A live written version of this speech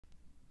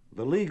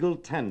The Legal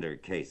Tender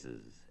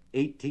Cases,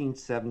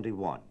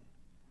 1871.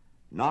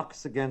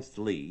 Knox against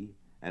Lee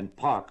and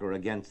Parker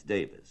against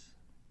Davis.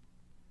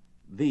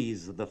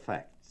 These are the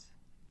facts.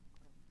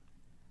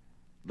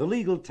 The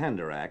Legal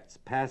Tender Acts,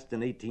 passed in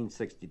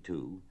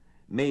 1862,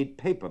 made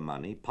paper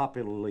money,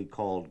 popularly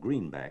called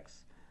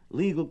greenbacks,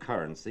 legal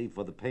currency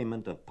for the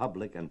payment of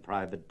public and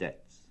private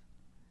debts.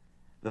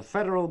 The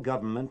federal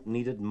government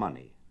needed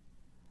money.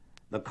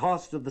 The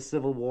cost of the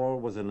Civil War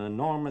was an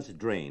enormous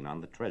drain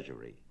on the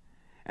Treasury,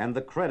 and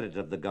the credit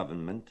of the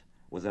government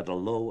was at a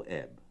low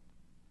ebb.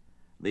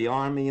 The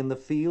army in the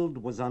field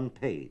was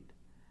unpaid.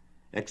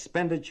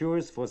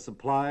 Expenditures for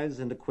supplies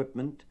and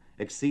equipment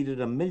exceeded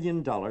 $1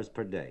 million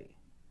per day.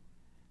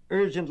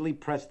 Urgently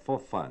pressed for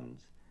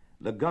funds,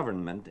 the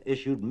government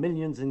issued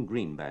millions in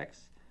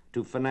greenbacks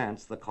to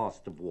finance the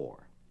cost of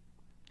war.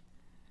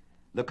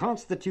 The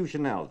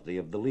constitutionality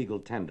of the Legal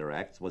Tender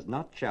Acts was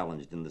not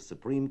challenged in the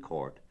Supreme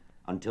Court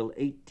until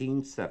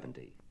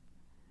 1870.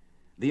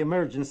 The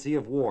emergency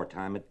of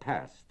wartime had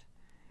passed,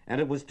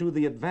 and it was to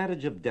the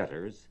advantage of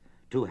debtors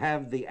to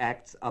have the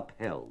acts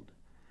upheld,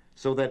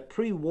 so that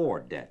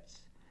pre-war debts,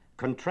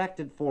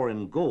 contracted for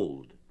in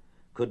gold,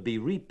 could be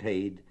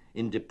repaid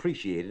in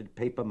depreciated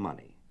paper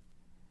money.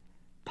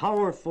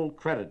 Powerful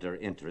creditor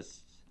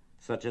interests,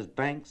 such as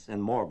banks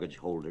and mortgage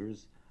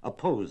holders,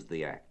 opposed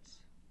the acts.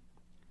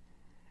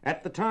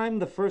 At the time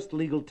the first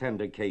legal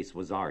tender case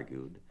was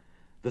argued,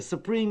 the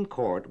Supreme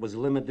Court was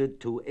limited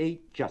to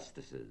 8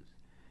 justices,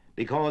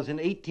 because in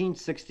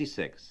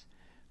 1866,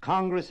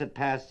 Congress had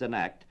passed an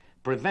act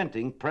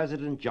preventing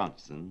President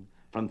Johnson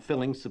from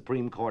filling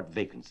Supreme Court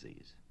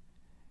vacancies.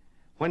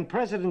 When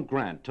President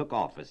Grant took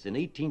office in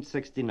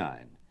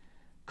 1869,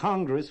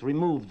 Congress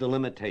removed the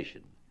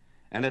limitation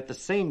and at the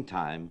same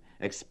time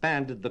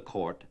expanded the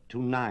court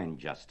to 9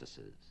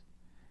 justices.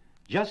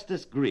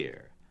 Justice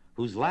Greer,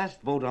 whose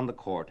last vote on the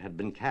court had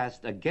been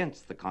cast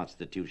against the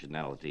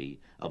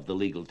constitutionality of the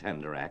Legal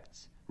Tender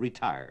Acts,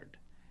 retired,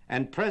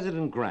 and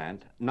President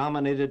Grant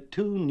nominated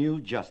 2 new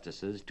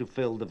justices to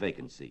fill the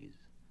vacancies.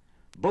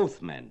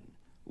 Both men,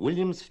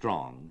 William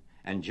Strong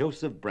and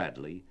Joseph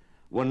Bradley,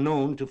 were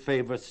known to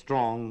favor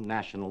strong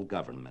national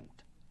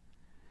government.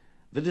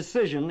 The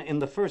decision in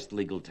the first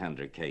legal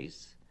tender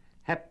case,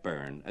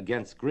 Hepburn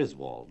against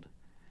Griswold,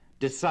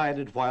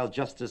 decided while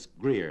Justice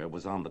Greer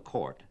was on the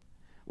court,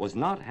 was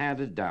not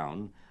handed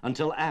down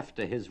until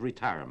after his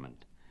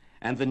retirement,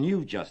 and the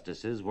new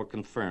justices were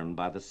confirmed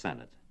by the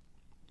Senate.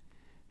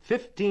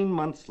 15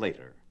 months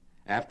later,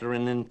 after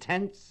an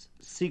intense,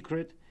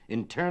 secret,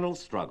 internal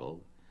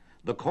struggle,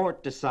 the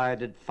court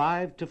decided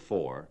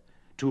 5-4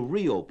 to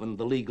reopen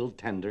the legal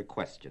tender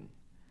question,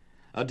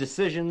 a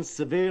decision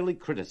severely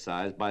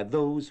criticized by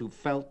those who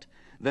felt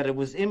that it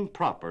was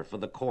improper for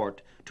the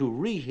court to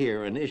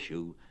rehear an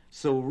issue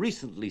so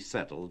recently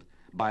settled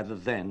by the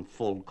then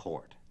full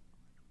court.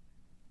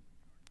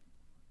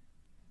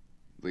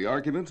 The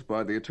argument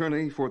by the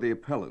attorney for the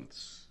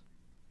appellants.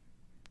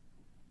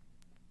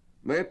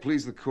 May it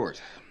please the court.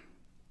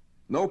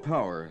 No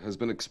power has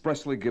been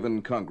expressly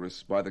given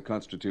Congress by the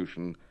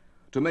Constitution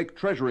to make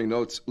Treasury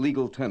notes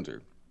legal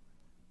tender.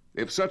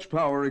 If such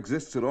power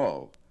exists at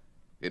all,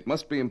 it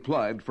must be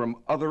implied from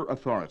other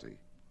authority.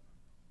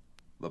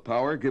 The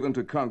power given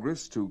to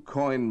Congress to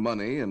coin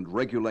money and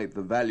regulate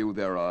the value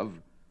thereof,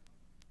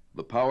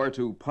 the power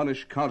to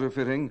punish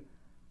counterfeiting,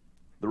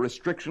 the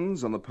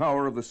restrictions on the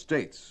power of the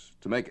states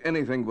to make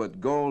anything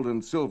but gold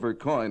and silver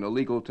coin a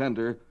legal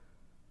tender,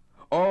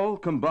 all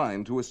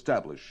combine to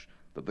establish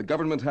that the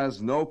government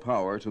has no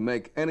power to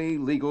make any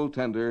legal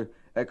tender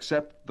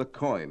except the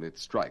coin it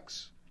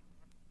strikes.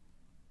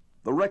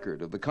 The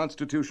record of the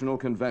Constitutional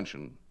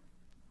Convention,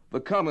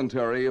 the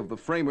commentary of the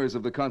framers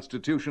of the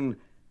Constitution,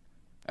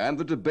 and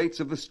the debates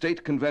of the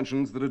state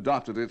conventions that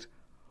adopted it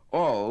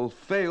all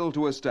fail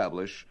to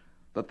establish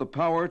that the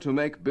power to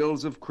make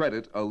bills of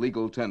credit a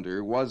legal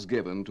tender was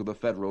given to the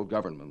federal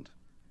government.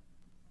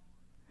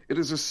 It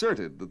is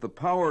asserted that the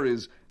power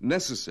is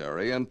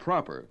necessary and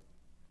proper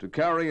to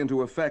carry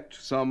into effect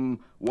some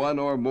one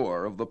or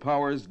more of the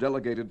powers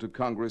delegated to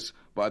Congress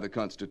by the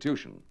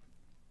Constitution.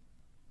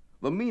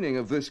 The meaning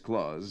of this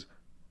clause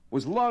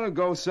was long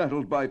ago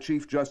settled by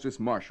Chief Justice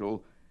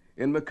Marshall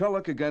in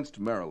McCulloch against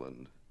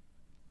Maryland,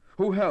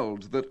 who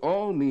held that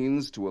all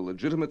means to a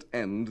legitimate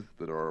end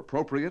that are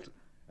appropriate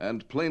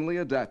and plainly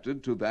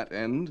adapted to that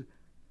end,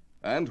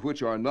 and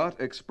which are not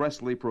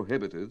expressly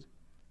prohibited,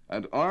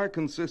 and are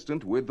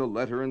consistent with the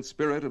letter and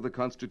spirit of the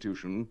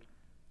Constitution,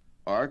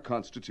 are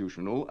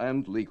constitutional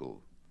and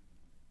legal.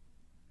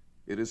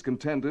 It is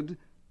contended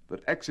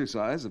that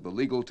exercise of the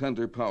legal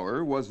tender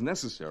power was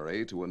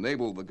necessary to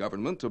enable the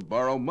government to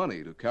borrow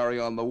money to carry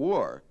on the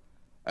war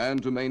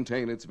and to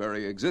maintain its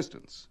very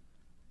existence.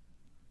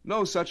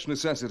 No such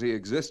necessity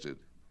existed.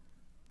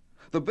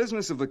 The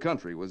business of the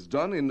country was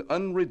done in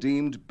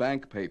unredeemed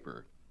bank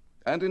paper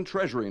and in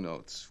treasury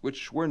notes,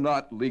 which were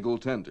not legal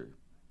tender.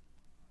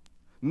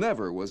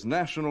 Never was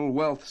national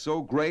wealth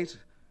so great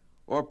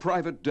or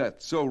private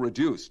debt so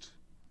reduced.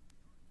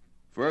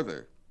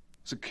 Further,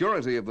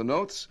 security of the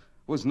notes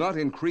was not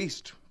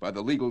increased by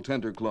the legal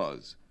tender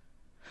clause,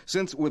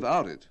 since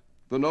without it,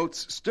 the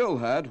notes still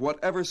had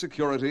whatever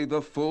security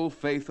the full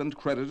faith and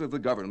credit of the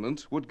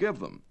government would give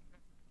them.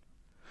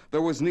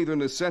 There was neither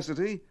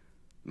necessity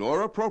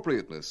nor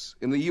appropriateness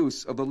in the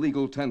use of the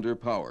legal tender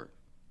power.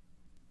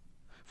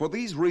 For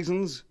these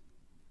reasons,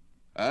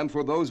 and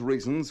for those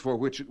reasons for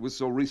which it was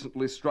so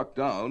recently struck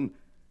down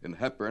in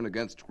Hepburn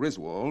against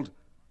Griswold,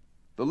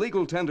 the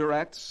legal tender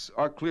acts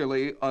are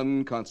clearly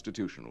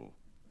unconstitutional.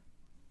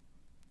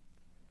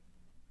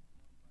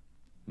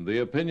 The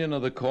opinion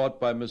of the court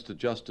by Mr.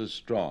 Justice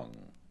Strong.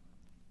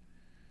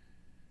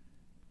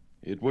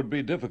 It would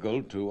be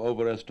difficult to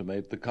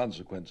overestimate the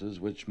consequences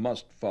which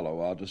must follow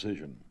our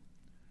decision.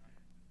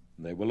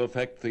 They will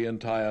affect the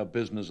entire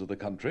business of the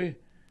country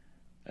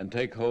and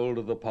take hold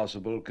of the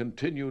possible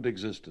continued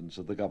existence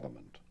of the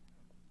government.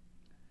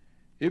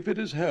 If it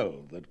is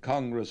held that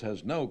Congress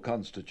has no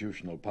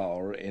constitutional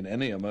power in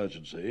any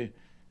emergency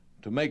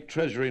to make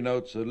Treasury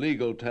notes a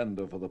legal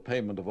tender for the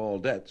payment of all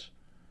debts,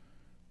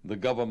 the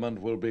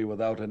government will be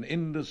without an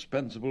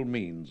indispensable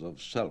means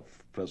of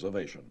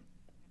self-preservation.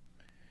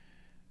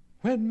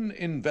 When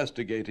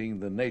investigating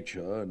the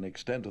nature and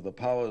extent of the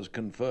powers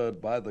conferred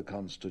by the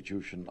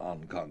Constitution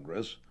on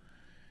Congress,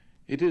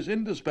 it is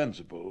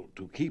indispensable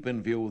to keep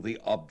in view the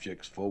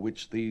objects for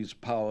which these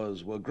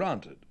powers were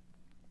granted.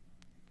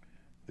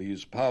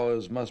 These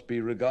powers must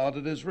be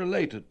regarded as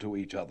related to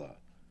each other,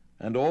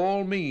 and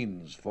all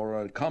means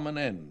for a common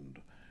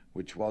end,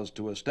 which was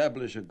to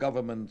establish a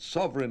government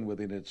sovereign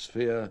within its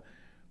sphere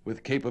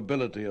with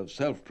capability of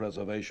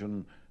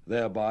self-preservation,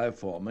 thereby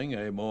forming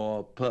a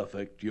more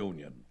perfect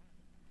union.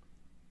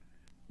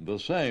 The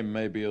same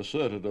may be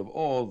asserted of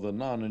all the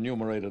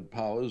non-enumerated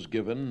powers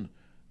given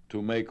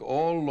to make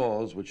all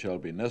laws which shall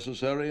be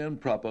necessary and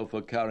proper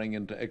for carrying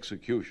into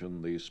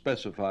execution the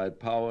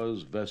specified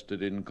powers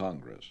vested in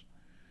Congress.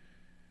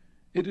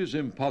 It is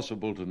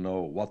impossible to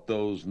know what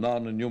those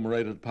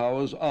non-enumerated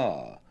powers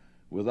are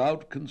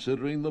without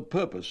considering the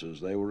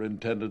purposes they were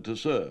intended to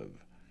serve.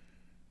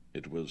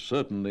 It was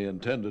certainly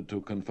intended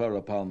to confer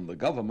upon the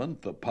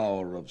government the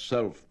power of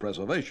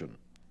self-preservation.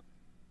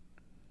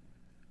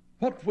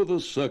 What were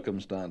the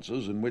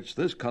circumstances in which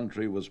this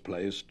country was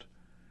placed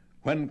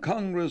when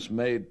Congress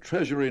made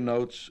Treasury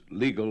notes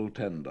legal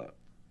tender?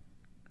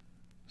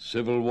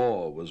 Civil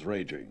war was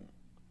raging.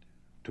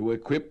 To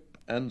equip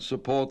and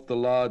support the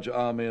large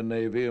army and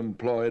navy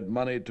employed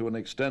money to an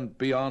extent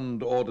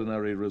beyond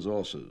ordinary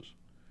resources.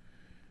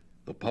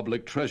 The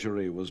public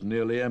treasury was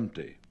nearly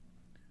empty.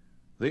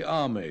 The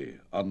army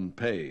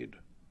unpaid.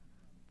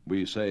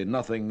 We say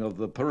nothing of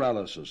the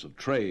paralysis of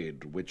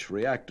trade, which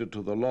reacted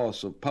to the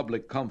loss of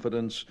public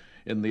confidence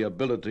in the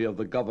ability of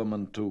the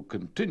government to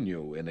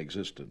continue in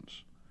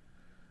existence.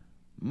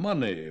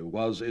 Money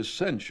was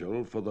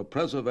essential for the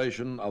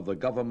preservation of the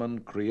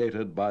government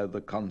created by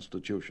the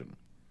Constitution.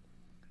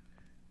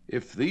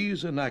 If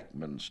these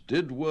enactments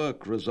did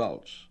work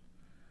results,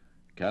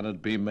 can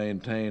it be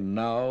maintained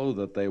now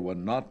that they were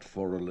not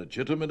for a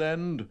legitimate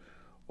end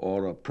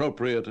or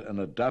appropriate and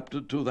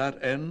adapted to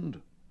that end?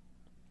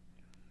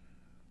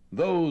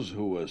 Those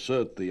who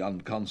assert the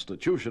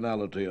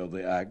unconstitutionality of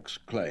the acts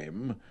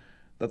claim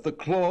that the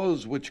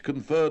clause which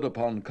conferred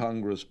upon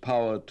Congress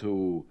power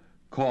to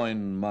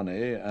coin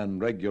money and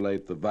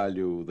regulate the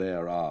value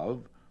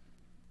thereof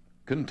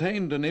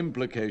contained an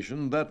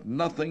implication that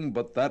nothing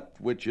but that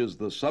which is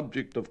the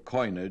subject of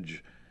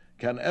coinage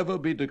can ever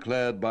be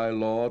declared by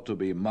law to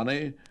be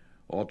money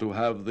or to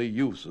have the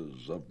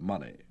uses of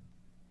money.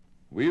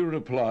 We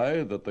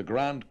reply that the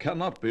grant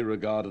cannot be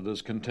regarded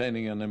as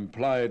containing an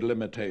implied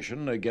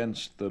limitation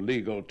against the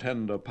legal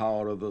tender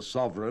power of the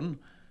sovereign,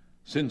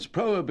 since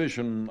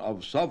prohibition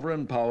of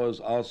sovereign powers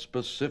are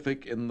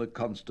specific in the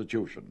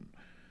Constitution,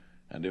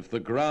 and if the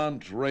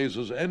grant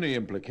raises any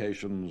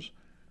implications,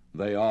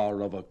 they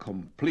are of a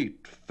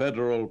complete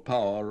federal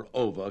power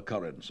over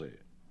currency.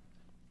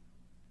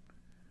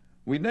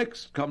 We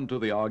next come to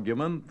the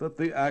argument that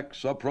the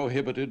acts are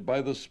prohibited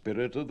by the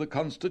spirit of the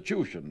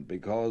Constitution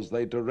because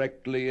they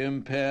directly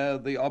impair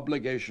the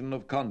obligation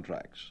of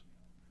contracts.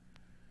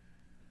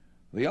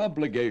 The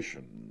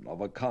obligation of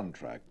a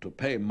contract to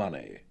pay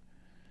money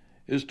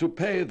is to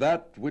pay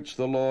that which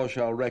the law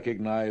shall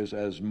recognize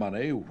as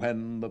money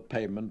when the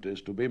payment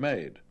is to be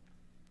made.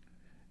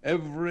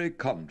 Every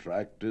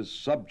contract is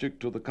subject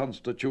to the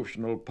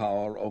constitutional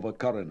power over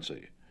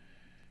currency,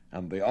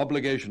 and the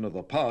obligation of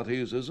the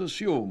parties is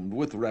assumed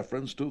with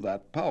reference to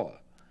that power.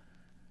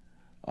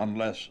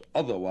 Unless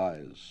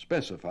otherwise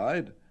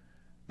specified,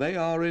 they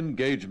are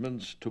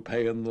engagements to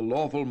pay in the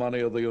lawful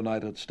money of the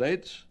United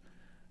States,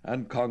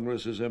 and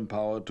Congress is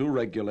empowered to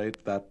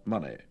regulate that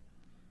money.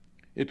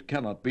 It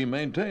cannot be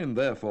maintained,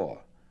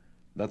 therefore,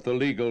 that the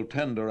legal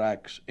tender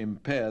acts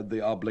impaired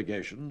the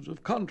obligations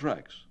of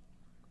contracts.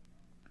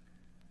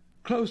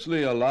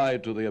 Closely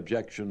allied to the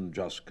objection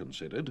just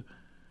considered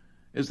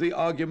is the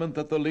argument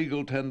that the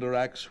legal tender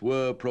acts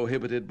were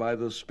prohibited by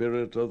the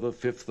spirit of the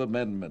Fifth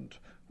Amendment,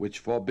 which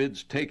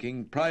forbids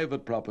taking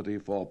private property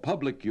for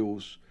public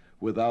use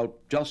without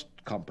just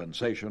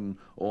compensation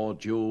or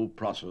due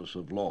process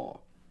of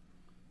law.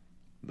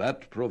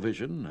 That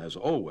provision has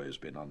always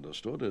been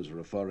understood as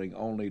referring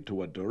only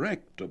to a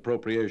direct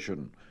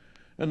appropriation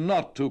and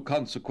not to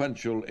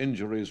consequential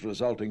injuries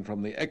resulting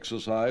from the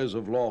exercise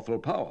of lawful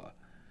power.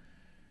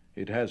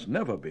 It has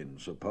never been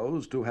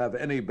supposed to have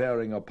any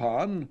bearing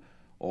upon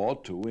or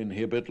to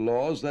inhibit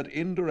laws that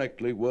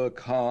indirectly work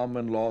harm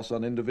and loss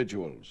on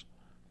individuals.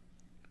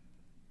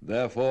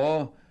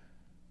 Therefore,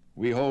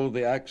 we hold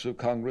the acts of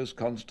Congress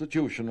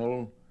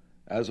constitutional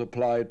as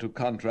applied to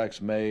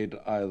contracts made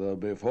either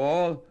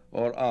before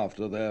or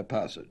after their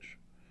passage.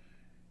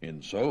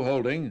 In so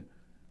holding,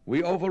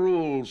 we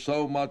overrule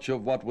so much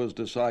of what was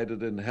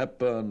decided in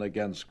Hepburn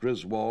against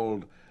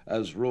Griswold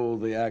as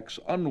ruled the acts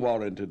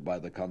unwarranted by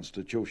the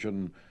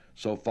Constitution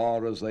so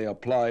far as they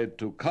applied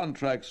to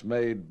contracts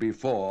made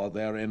before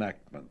their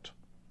enactment.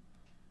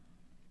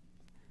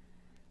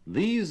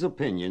 These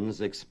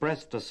opinions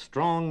expressed a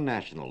strong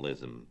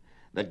nationalism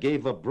that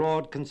gave a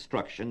broad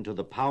construction to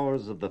the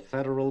powers of the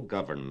federal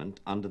government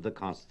under the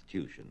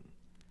Constitution.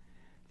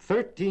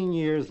 13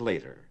 years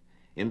later,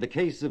 in the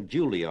case of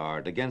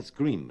Juilliard against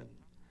Greenman,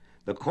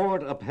 the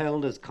court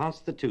upheld as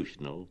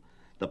constitutional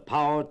the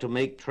power to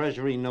make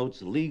Treasury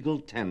notes legal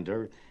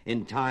tender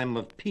in time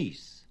of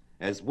peace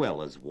as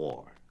well as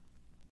war.